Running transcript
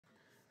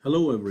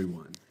Hello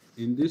everyone.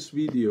 In this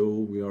video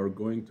we are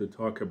going to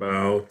talk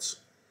about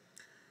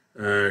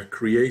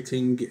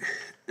creating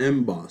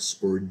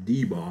Emboss or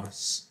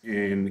Deboss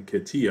in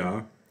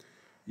CATIA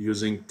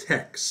using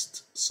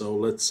text. So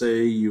let's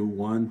say you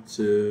want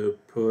to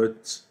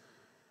put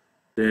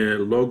the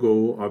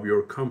logo of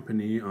your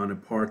company on a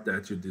part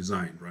that you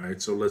designed, right?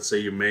 So let's say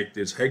you make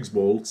these hex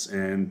bolts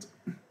and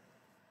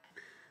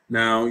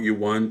now you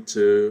want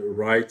to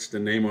write the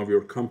name of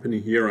your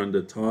company here on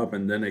the top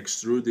and then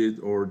extrude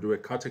it or do a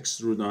cut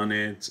extrude on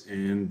it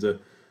and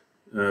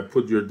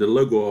put the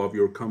logo of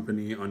your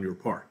company on your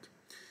part.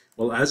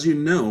 Well, as you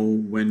know,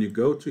 when you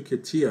go to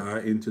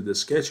CATIA into the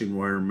sketch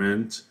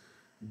environment,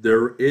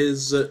 there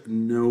is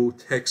no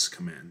text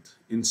command.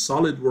 In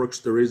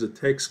SolidWorks, there is a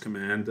text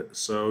command,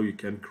 so you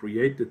can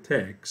create the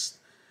text.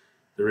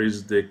 There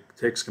is the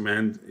text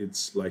command,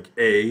 it's like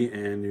A,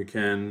 and you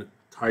can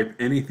type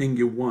anything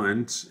you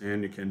want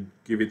and you can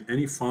give it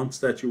any fonts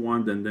that you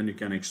want, and then you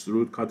can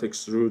extrude, cut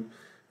extrude,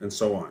 and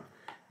so on.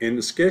 In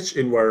the sketch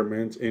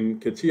environment in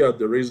CATIA,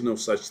 there is no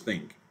such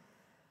thing.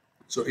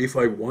 So if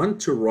I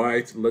want to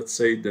write, let's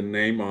say, the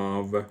name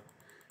of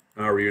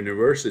our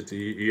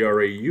university,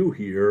 ERAU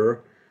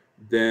here,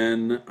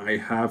 then I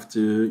have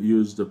to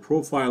use the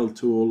profile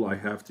tool, I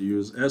have to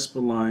use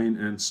Espaline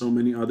and so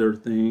many other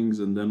things,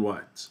 and then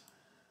what?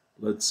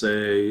 Let's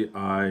say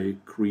I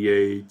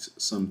create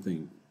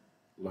something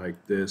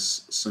like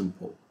this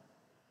simple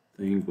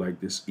thing like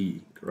this E,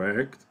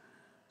 correct?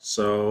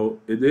 So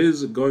it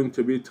is going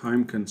to be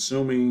time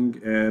consuming,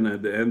 and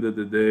at the end of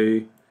the day,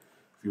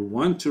 if you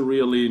want to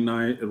really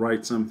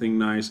write something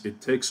nice,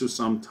 it takes you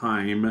some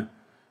time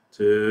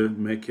to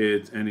make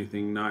it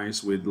anything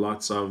nice with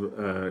lots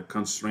of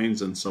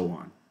constraints and so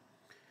on.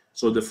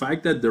 So the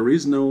fact that there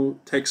is no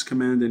text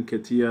command in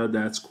CATIA,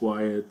 that's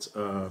quite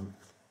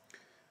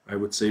I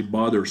would say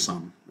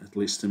bothersome. At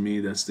least to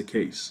me that's the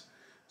case.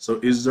 So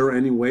is there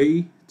any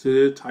way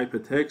to type a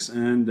text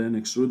and then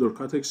extrude or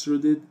cut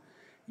extrude it?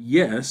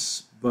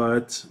 Yes,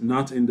 but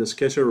not in the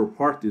Sketcher or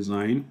part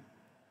design.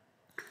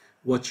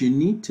 What you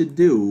need to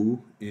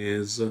do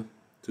is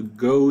to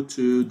go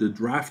to the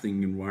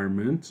drafting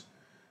environment.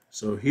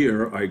 So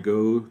here I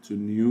go to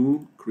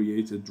new,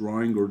 create a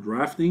drawing or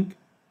drafting.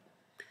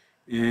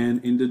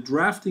 And in the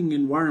drafting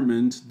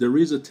environment, there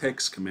is a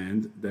text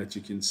command that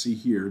you can see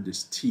here,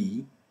 this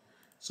T.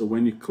 So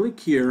when you click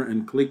here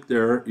and click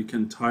there, you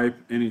can type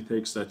any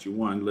text that you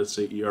want. Let's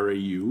say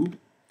ERAU,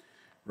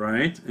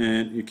 right?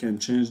 And you can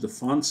change the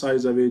font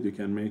size of it. You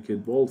can make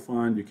it bold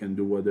font. You can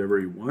do whatever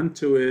you want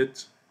to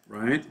it,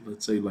 right?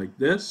 Let's say like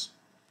this,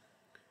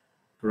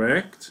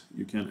 correct?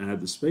 You can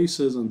add the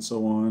spaces and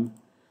so on.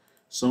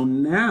 So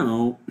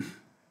now,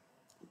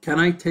 can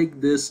I take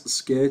this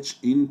sketch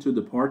into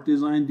the part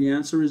design? The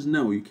answer is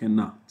no, you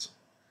cannot.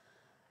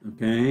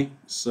 Okay,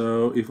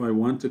 so if I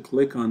want to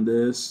click on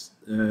this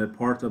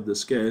part of the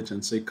sketch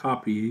and say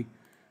copy,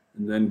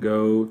 and then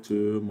go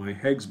to my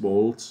hex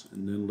bolt,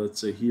 and then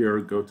let's say here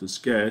go to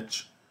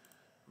sketch,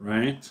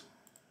 right,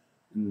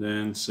 and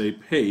then say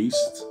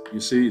paste,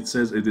 you see it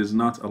says it is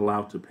not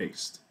allowed to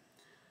paste.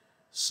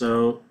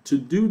 So to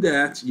do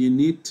that, you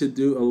need to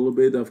do a little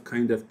bit of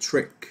kind of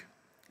trick.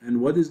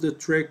 And what is the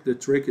trick? The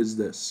trick is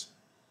this.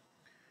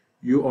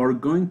 You are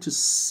going to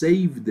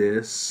save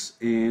this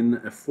in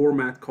a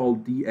format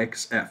called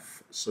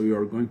DXF. So you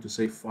are going to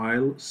say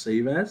File,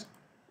 Save As.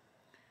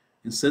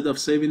 Instead of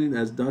saving it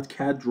as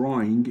 .cat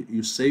drawing,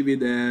 you save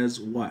it as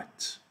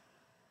what?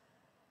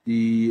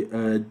 The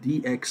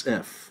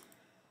DXF,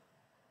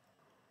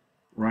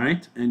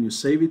 right? And you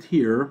save it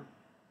here.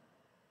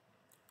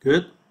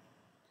 Good.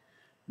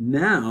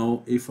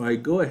 Now, if I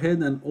go ahead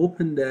and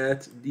open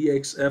that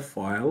DXF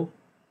file,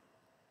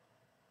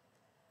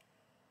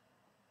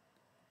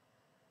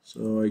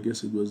 so I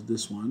guess it was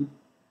this one.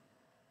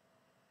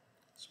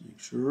 Let's make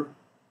sure.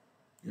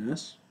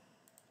 Yes.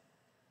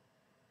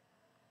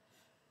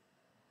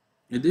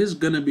 It is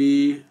going to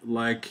be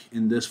like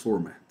in this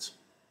format.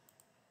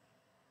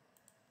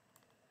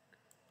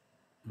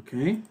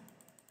 Okay.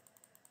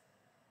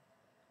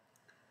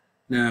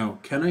 Now,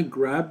 can I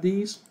grab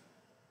these?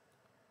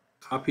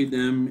 Copy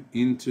them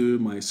into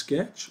my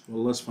sketch?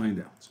 Well, let's find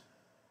out.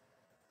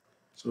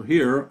 So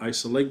here, I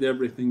select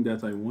everything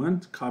that I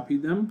want, copy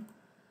them.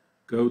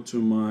 Go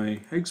to my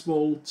hex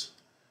bolt,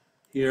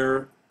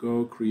 here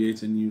go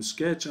create a new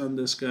sketch on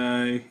this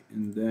guy,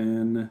 and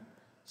then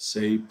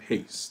say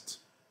paste.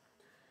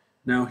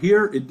 Now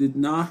here it did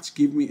not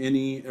give me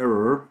any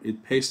error,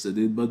 it pasted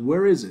it, but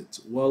where is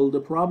it? Well, the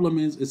problem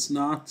is it's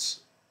not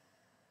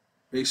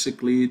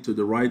basically to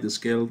the right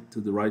scale, to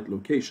the right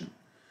location.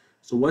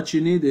 So what you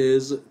need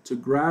is to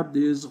grab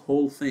this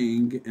whole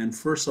thing and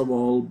first of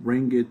all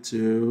bring it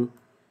to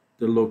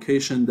the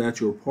location that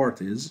your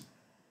part is.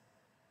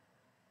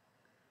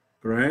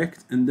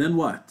 Correct? And then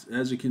what?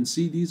 As you can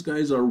see, these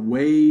guys are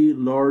way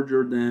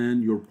larger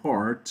than your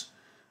part,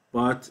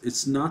 but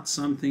it's not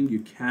something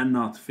you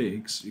cannot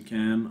fix. You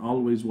can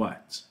always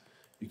what?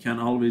 You can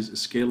always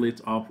scale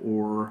it up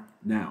or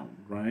down,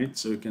 right?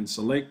 So you can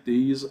select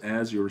these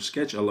as your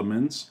sketch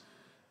elements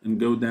and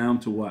go down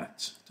to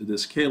what? To the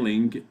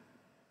scaling.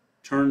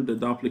 Turn the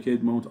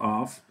duplicate mode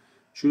off.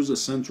 Choose the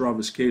center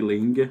of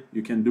scaling.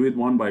 You can do it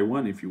one by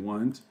one if you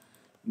want.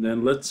 And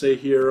then let's say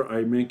here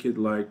I make it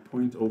like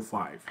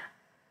 0.05,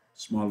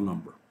 small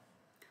number.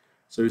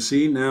 So you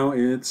see now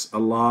it's a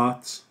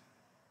lot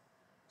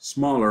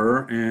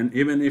smaller, and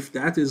even if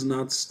that is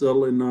not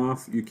still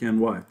enough, you can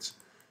what?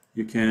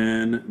 You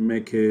can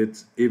make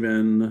it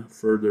even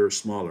further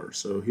smaller.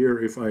 So here,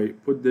 if I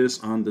put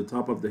this on the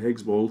top of the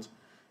hex bolt,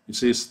 you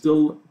see it's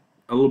still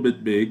a little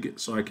bit big,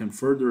 so I can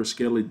further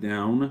scale it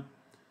down.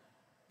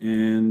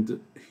 And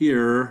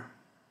here,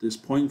 this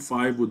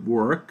 0.5 would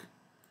work.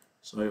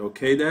 So I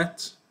OK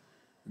that.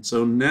 And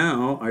so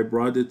now I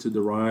brought it to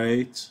the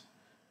right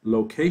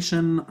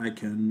location. I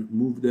can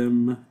move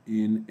them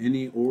in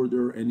any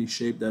order, any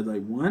shape that I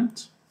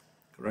want.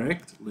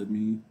 Correct? Let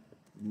me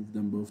move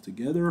them both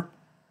together.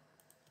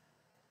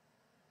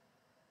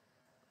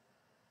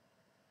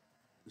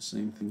 The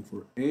same thing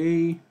for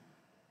A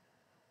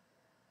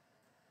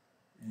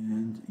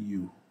and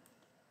U.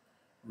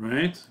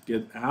 Right?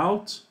 Get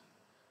out.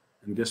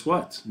 And guess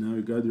what? Now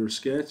you got your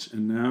sketch,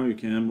 and now you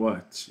can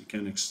what? You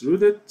can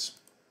extrude it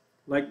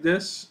like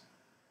this.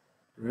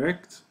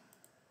 Correct?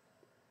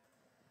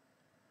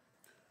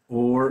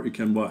 Or you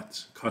can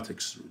what? Cut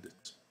extrude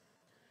it.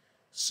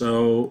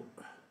 So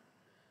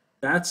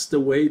that's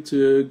the way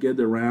to get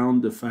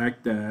around the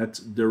fact that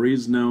there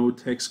is no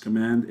text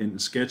command in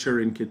Sketcher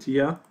in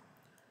CATIA.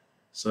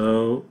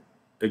 So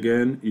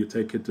again, you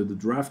take it to the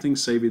drafting,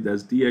 save it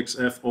as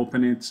DXF,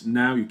 open it.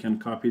 Now you can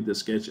copy the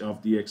sketch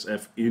of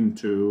DXF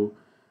into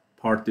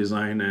part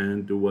design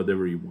and do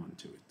whatever you want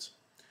to it.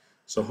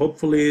 So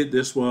hopefully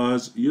this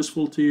was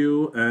useful to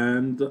you,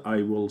 and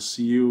I will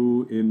see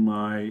you in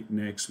my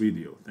next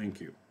video.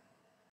 Thank you.